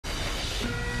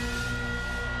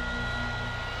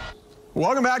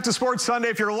Welcome back to Sports Sunday.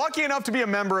 If you're lucky enough to be a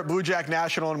member at Bluejack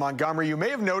National in Montgomery, you may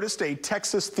have noticed a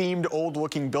Texas-themed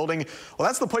old-looking building. Well,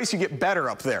 that's the place you get better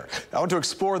up there. I want to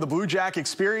explore the Bluejack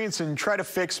experience and try to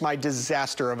fix my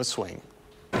disaster of a swing.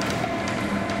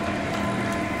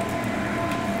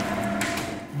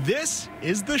 This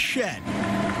is The Shed,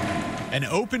 an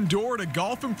open door to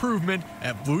golf improvement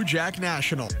at Bluejack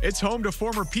National. It's home to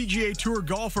former PGA Tour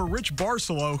golfer Rich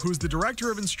Barcelo, who's the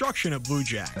director of instruction at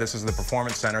Bluejack. This is the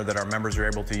performance center that our members are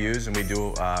able to use, and we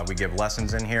give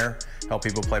lessons in here, help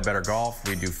people play better golf.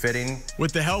 We do fitting.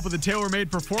 With the help of the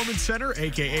tailor-made performance center,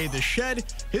 aka The Shed,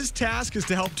 his task is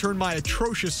to help turn my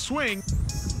atrocious swing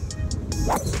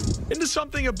into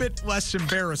something a bit less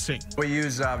embarrassing. We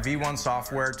use V1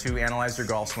 software to analyze your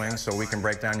golf swing, so we can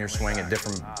break down your swing at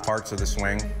different parts of the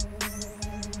swing.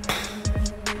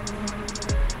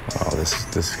 Oh,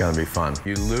 this is gonna be fun.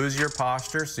 You lose your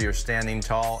posture, so you're standing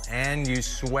tall, and you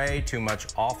sway too much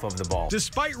off of the ball.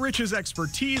 Despite Rich's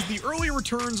expertise, the early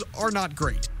returns are not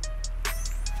great.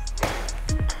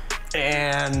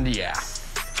 And yeah.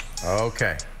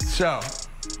 Okay. So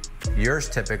yours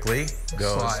typically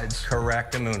goes slides.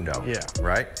 correctamundo. Yeah.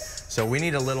 Right? So we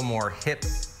need a little more hip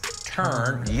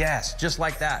turn. Yes, just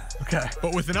like that. Okay.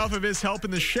 But with enough of his help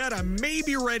in the shed, I may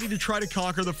be ready to try to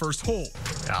conquer the first hole.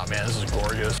 Oh man, this is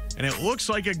gorgeous. And it looks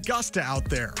like Augusta out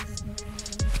there.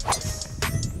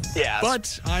 Yeah.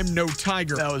 But I'm no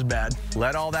Tiger. That was bad.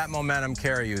 Let all that momentum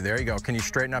carry you. There you go. Can you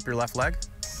straighten up your left leg?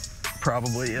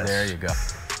 Probably, yes. There you go.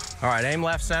 All right, aim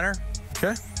left center.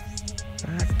 Okay.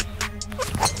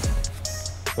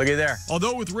 Looky there.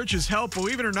 Although with Rich's help,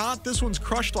 believe it or not, this one's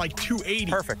crushed like 280.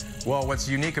 Perfect. Well, what's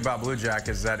unique about Bluejack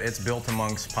is that it's built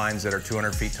amongst pines that are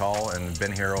 200 feet tall and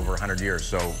been here over 100 years.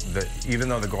 So even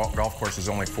though the golf course is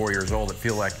only 4 years old, it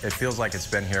feels like it's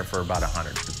been here for about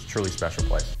 100. It's a truly special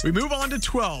place. We move on to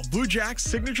 12, Bluejack's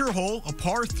signature hole, a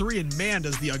par 3, and man,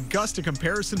 does the Augusta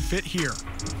comparison fit here.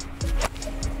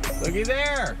 Looky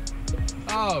there.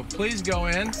 Oh, please go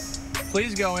in.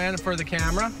 Please go in for the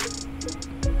camera.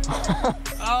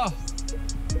 Oh,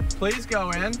 please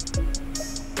go in.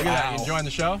 Look at that. You enjoying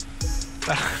the show?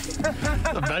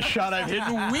 The best shot I've hit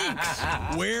in weeks.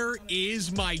 Where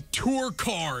is my tour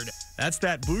card? That's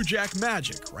that Bluejack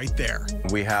magic right there.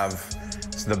 We have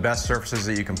the best surfaces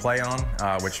that you can play on,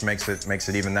 which makes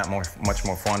it even that much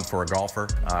more fun for a golfer.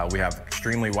 We have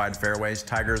extremely wide fairways.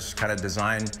 Tiger's kind of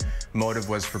design motive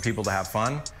was for people to have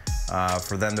fun.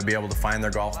 For them to be able to find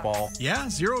their golf ball. Yeah,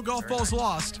 0 golf balls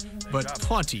lost, but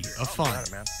plenty of fun.